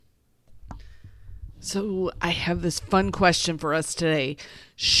So I have this fun question for us today.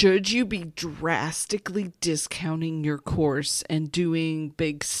 Should you be drastically discounting your course and doing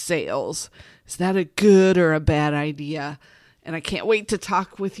big sales? Is that a good or a bad idea? And I can't wait to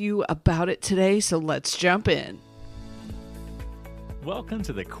talk with you about it today, so let's jump in. Welcome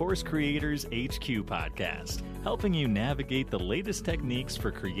to the Course Creators HQ podcast, helping you navigate the latest techniques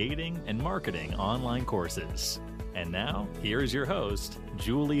for creating and marketing online courses. And now, here is your host,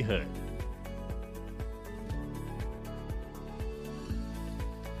 Julie Hood.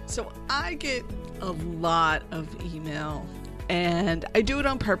 So I get a lot of email, and I do it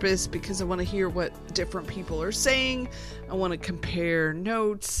on purpose because I want to hear what different people are saying. I want to compare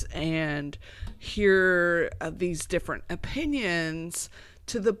notes and hear these different opinions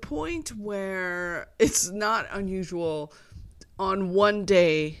to the point where it's not unusual on one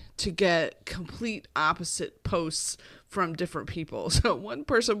day to get complete opposite posts from different people. So one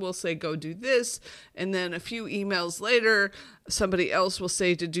person will say, go do this. And then a few emails later, somebody else will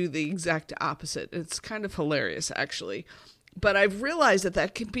say to do the exact opposite. It's kind of hilarious, actually. But I've realized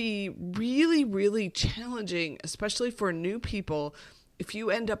that can be really, really challenging, especially for new people. If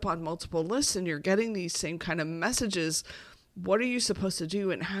you end up on multiple lists and you're getting these same kind of messages, what are you supposed to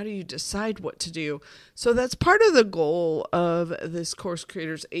do and how do you decide what to do? So that's part of the goal of this Course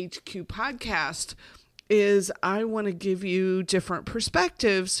Creators HQ podcast is I want to give you different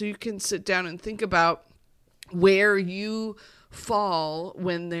perspectives so you can sit down and think about where you fall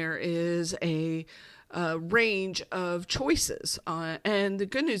when there is a range of choices. And the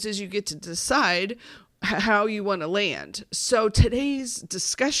good news is you get to decide how you want to land. So today's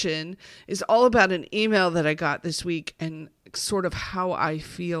discussion is all about an email that I got this week and sort of how I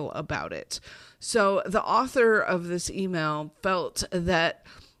feel about it. So the author of this email felt that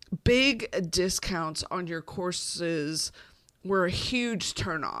big discounts on your courses were a huge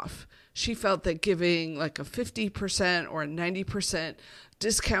turnoff. She felt that giving like a 50% or a 90%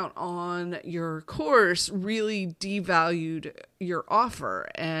 discount on your course really devalued your offer.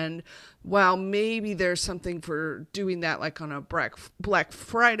 And while maybe there's something for doing that, like on a Black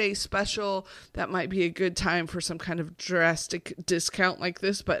Friday special, that might be a good time for some kind of drastic discount like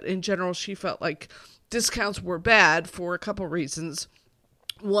this. But in general, she felt like discounts were bad for a couple reasons.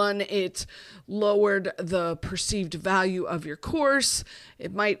 One, it lowered the perceived value of your course.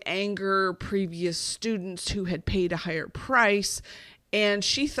 It might anger previous students who had paid a higher price. And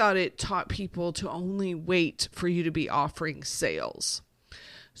she thought it taught people to only wait for you to be offering sales.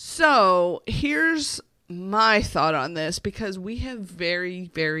 So here's my thought on this, because we have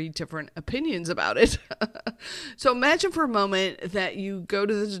very, very different opinions about it. So imagine for a moment that you go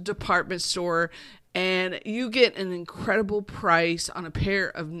to the department store and you get an incredible price on a pair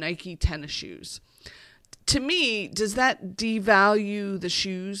of Nike tennis shoes. To me, does that devalue the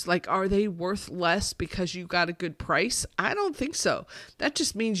shoes? Like, are they worth less because you got a good price? I don't think so. That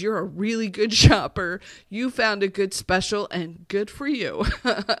just means you're a really good shopper. You found a good special and good for you.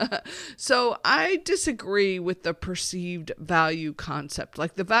 So I disagree with the perceived value concept.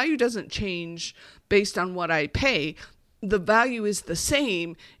 Like, the value doesn't change based on what I pay. The value is the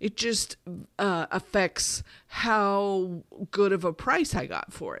same. It just affects how good of a price I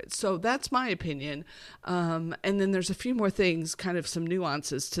got for it. So that's my opinion. And then there's a few more things, kind of some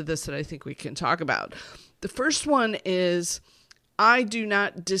nuances to this that I think we can talk about. The first one is I do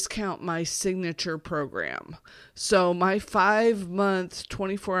not discount my signature program. So my 5-month,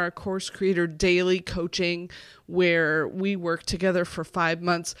 24-hour Course Creator daily coaching, where we work together for 5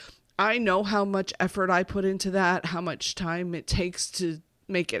 months, I know how much effort I put into that, how much time it takes to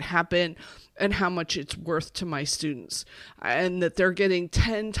make it happen, and how much it's worth to my students. And that they're getting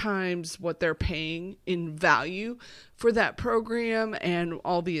 10 times what they're paying in value for that program and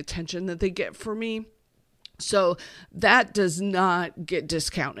all the attention that they get from me. So that does not get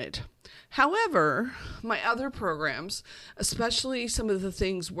discounted. However, my other programs, especially some of the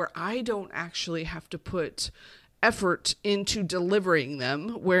things where I don't actually have to put effort into delivering them,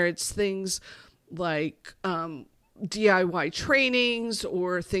 where it's things like DIY trainings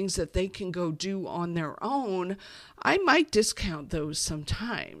or things that they can go do on their own, I might discount those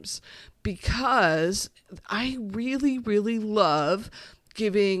sometimes because I really, really love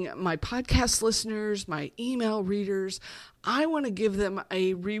giving my podcast listeners, my email readers, I want to give them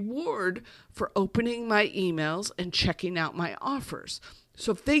a reward for opening my emails and checking out my offers.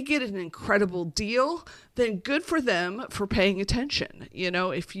 So if they get an incredible deal, then good for them for paying attention. You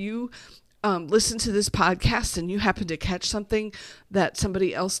know, if you listen to this podcast and you happen to catch something that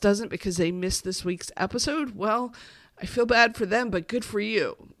somebody else doesn't because they missed this week's episode, well, I feel bad for them, but good for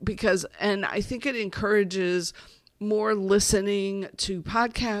you. And I think it encourages more listening to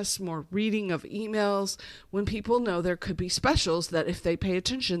podcasts, more reading of emails when people know there could be specials that if they pay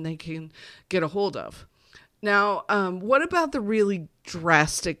attention, they can get a hold of. Now, what about the really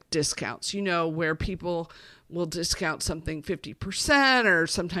drastic discounts, where people will discount something 50% or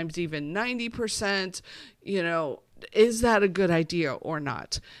sometimes even 90%, is that a good idea or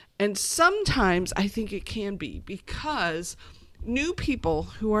not? And sometimes I think it can be, because new people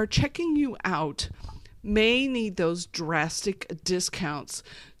who are checking you out may need those drastic discounts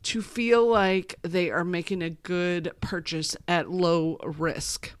to feel like they are making a good purchase at low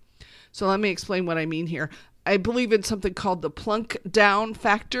risk. So let me explain what I mean here. I believe in something called the plunk down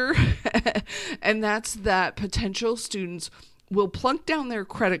factor, and that's that potential students will plunk down their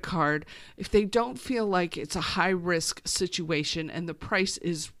credit card if they don't feel like it's a high risk situation and the price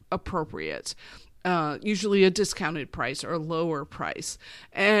is appropriate. Usually a discounted price or a lower price.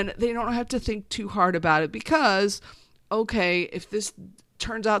 And they don't have to think too hard about it because, okay, if this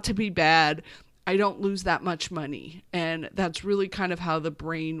turns out to be bad, I don't lose that much money. And that's really kind of how the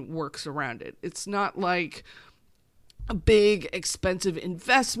brain works around it. It's not like a big expensive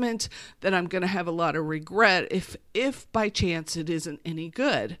investment that I'm going to have a lot of regret if by chance it isn't any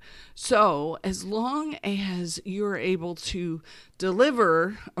good. So as long as you're able to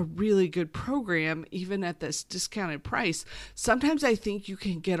deliver a really good program, even at this discounted price, sometimes I think you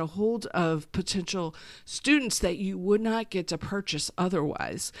can get a hold of potential students that you would not get to purchase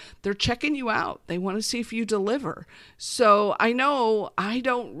otherwise. They're checking you out. They want to see if you deliver. So I know I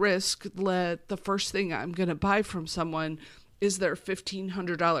don't risk let the first thing I'm going to buy from someone is their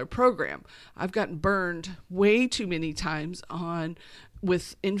 $1,500 program. I've gotten burned way too many times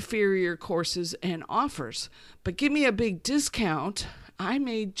with inferior courses and offers. But give me a big discount, I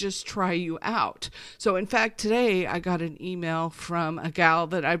may just try you out. So in fact, today I got an email from a gal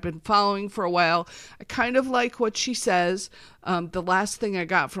that I've been following for a while. I kind of like what she says. The last thing I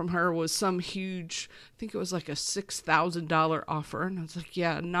got from her was some huge, I think it was like a $6,000 offer. And I was like,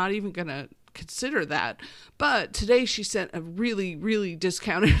 yeah, not even going to consider that. But today she sent a really, really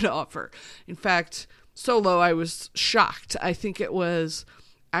discounted offer. In fact, so low I was shocked. I think it was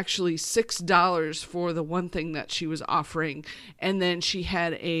actually $6 for the one thing that she was offering, and then she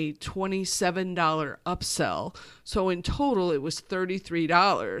had a $27 upsell. So in total it was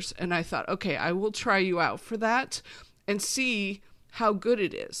 $33. And I thought, okay, I will try you out for that and see how good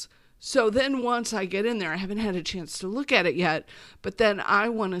it is. So then once I get in there, I haven't had a chance to look at it yet, but then I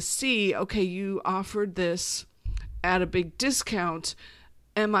want to see, okay, you offered this at a big discount.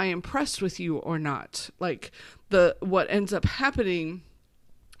 Am I impressed with you or not? Like what ends up happening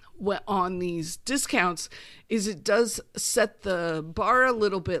on these discounts is it does set the bar a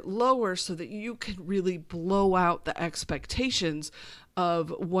little bit lower so that you can really blow out the expectations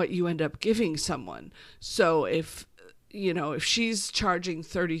of what you end up giving someone. So if she's charging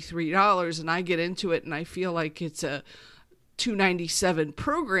 $33 and I get into it and I feel like it's a $297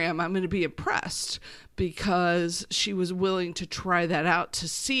 program, I'm going to be impressed because she was willing to try that out to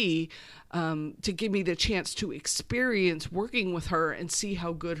see, to give me the chance to experience working with her and see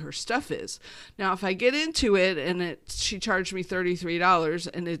how good her stuff is. Now, if I get into it and she charged me $33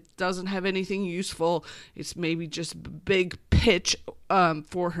 and it doesn't have anything useful, it's maybe just big pitch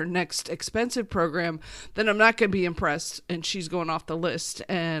for her next expensive program, then I'm not going to be impressed and she's going off the list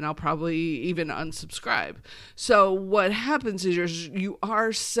and I'll probably even unsubscribe. So what happens is you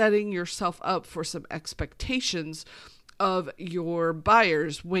are setting yourself up for some expectations of your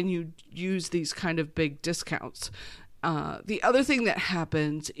buyers when you use these kind of big discounts. The other thing that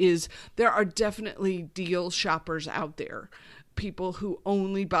happens is there are definitely deal shoppers out there. People who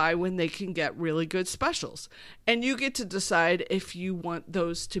only buy when they can get really good specials. And you get to decide if you want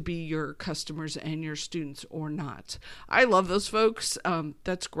those to be your customers and your students or not. I love those folks.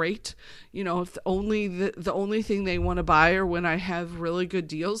 That's great. If the only thing they want to buy are when I have really good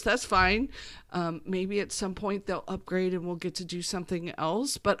deals, that's fine. Maybe at some point they'll upgrade and we'll get to do something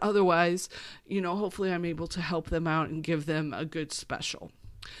else. But otherwise, hopefully I'm able to help them out and give them a good special.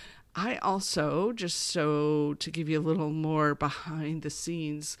 I also, just so to give you a little more behind the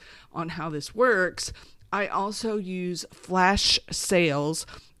scenes on how this works, I also use flash sales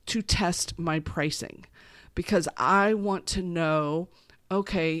to test my pricing because I want to know,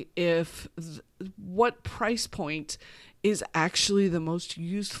 okay, what price point is actually the most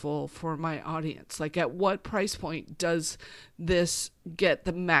useful for my audience. Like at what price point does this get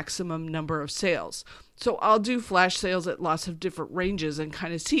the maximum number of sales? So I'll do flash sales at lots of different ranges and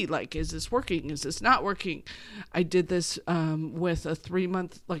kind of see, like, is this working? Is this not working? I did this with a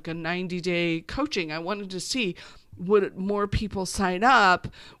 3-month, like a 90-day coaching. I wanted to see, would more people sign up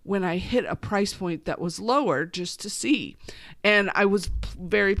when I hit a price point that was lower, just to see. And I was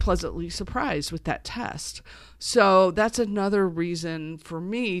very pleasantly surprised with that test. So that's another reason for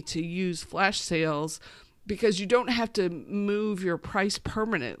me to use flash sales, because you don't have to move your price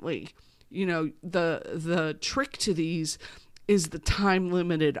permanently. You know, the trick to these is the time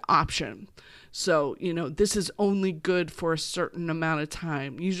limited option. So, you know, this is only good for a certain amount of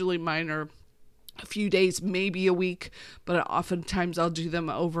time. Usually mine are a few days, maybe a week, but oftentimes I'll do them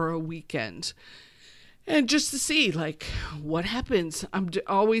over a weekend. And just to see, like, what happens. I'm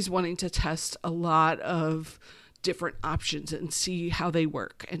always wanting to test a lot of different options and see how they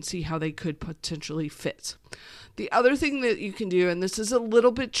work and see how they could potentially fit. The other thing that you can do, and this is a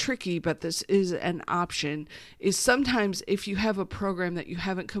little bit tricky, but this is an option, is sometimes if you have a program that you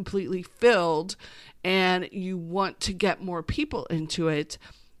haven't completely filled and you want to get more people into it,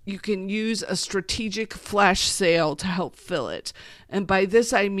 you can use a strategic flash sale to help fill it. And by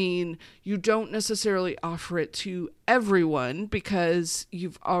this, I mean you don't necessarily offer it to everyone because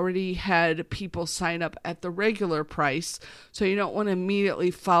you've already had people sign up at the regular price. So you don't want to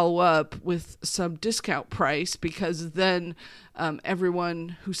immediately follow up with some discount price, because then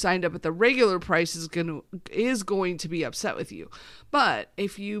everyone who signed up at the regular price is going to be upset with you. But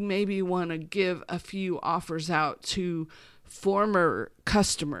if you maybe want to give a few offers out to former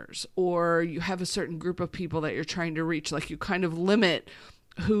customers, or you have a certain group of people that you're trying to reach, like you kind of limit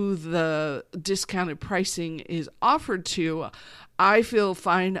who the discounted pricing is offered to, I feel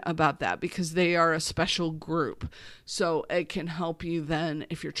fine about that because they are a special group. So it can help you then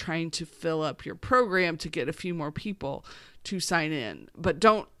if you're trying to fill up your program to get a few more people to sign in. But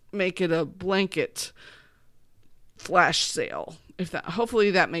don't make it a blanket flash sale.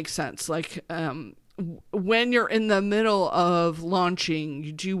 Hopefully that makes sense. Like, when you're in the middle of launching,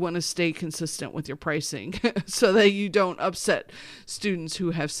 you do want to stay consistent with your pricing so that you don't upset students who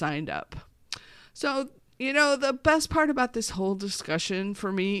have signed up. So, you know, the best part about this whole discussion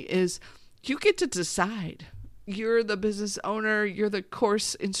for me is you get to decide. You're the business owner, you're the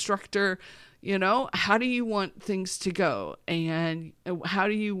course instructor. You know, how do you want things to go? And how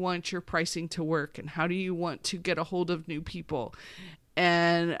do you want your pricing to work? And how do you want to get a hold of new people?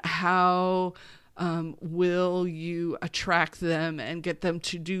 And how will you attract them and get them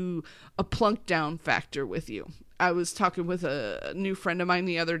to do a plunk down factor with you? I was talking with a new friend of mine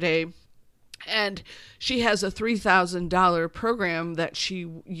the other day, and she has a $3,000 program that she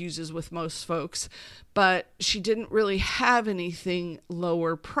uses with most folks, but she didn't really have anything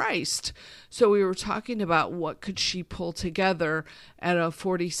lower priced. So we were talking about what could she pull together at a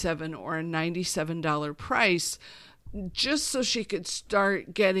 $47 or a $97 price, just so she could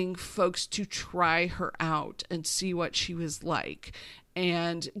start getting folks to try her out and see what she was like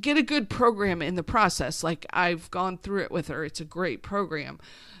and get a good program in the process. Like, I've gone through it with her. It's a great program.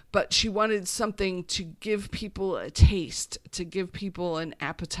 But she wanted something to give people a taste, to give people an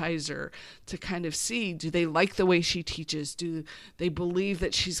appetizer, to kind of see, do they like the way she teaches? Do they believe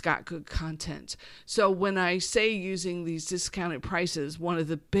that she's got good content? So when I say using these discounted prices, one of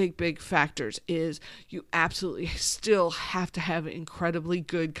the big factors is you absolutely still have to have incredibly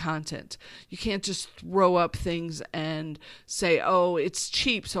good content. You can't just throw up things and say, oh, it's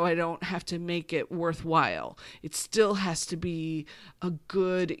cheap, so I don't have to make it worthwhile. It still has to be a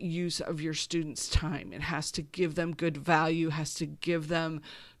good use of your students' time. It has to give them good value, has to give them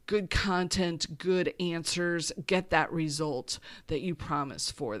good content, good answers, get that result that you promise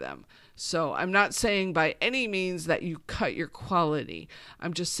for them. So I'm not saying by any means that you cut your quality.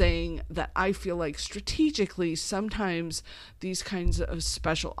 I'm just saying that I feel like strategically sometimes these kinds of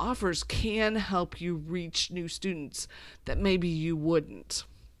special offers can help you reach new students that maybe you wouldn't.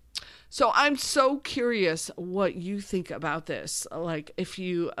 So I'm so curious what you think about this. Like, if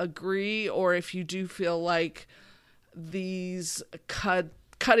you agree or if you do feel like these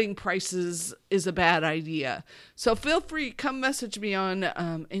cutting prices is a bad idea. So feel free, come message me on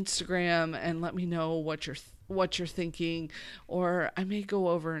Instagram and let me know what you're thinking. Or I may go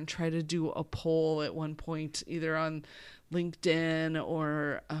over and try to do a poll at one point, either on LinkedIn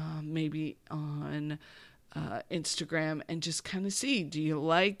or maybe on Instagram, and just kind of see, do you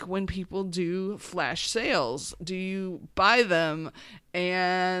like when people do flash sales? Do you buy them?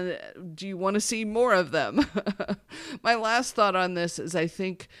 And do you want to see more of them? My last thought on this is, I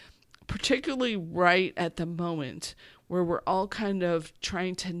think particularly right at the moment where we're all kind of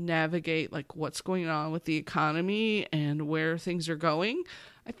trying to navigate like what's going on with the economy and where things are going,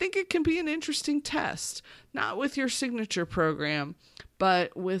 I think it can be an interesting test, not with your signature program,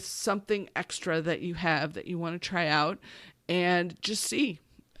 but with something extra that you have that you want to try out and just see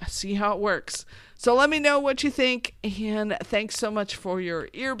how it works. So let me know what you think, and thanks so much for your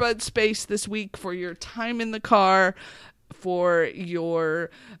earbud space this week, for your time in the car, for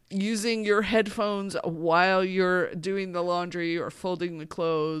your using your headphones while you're doing the laundry or folding the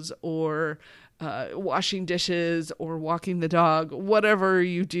clothes or washing dishes or walking the dog, whatever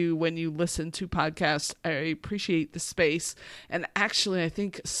you do when you listen to podcasts. I appreciate the space. And actually, I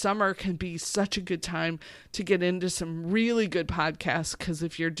think summer can be such a good time to get into some really good podcasts, because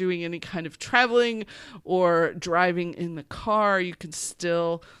if you're doing any kind of traveling or driving in the car, you can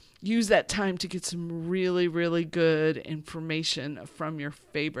still use that time to get some really, really good information from your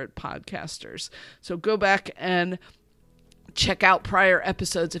favorite podcasters. So go back and check out prior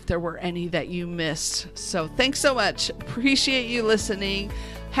episodes if there were any that you missed. So thanks so much. Appreciate you listening.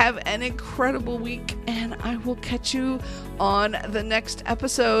 Have an incredible week, and I will catch you on the next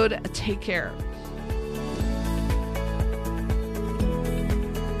episode. Take care.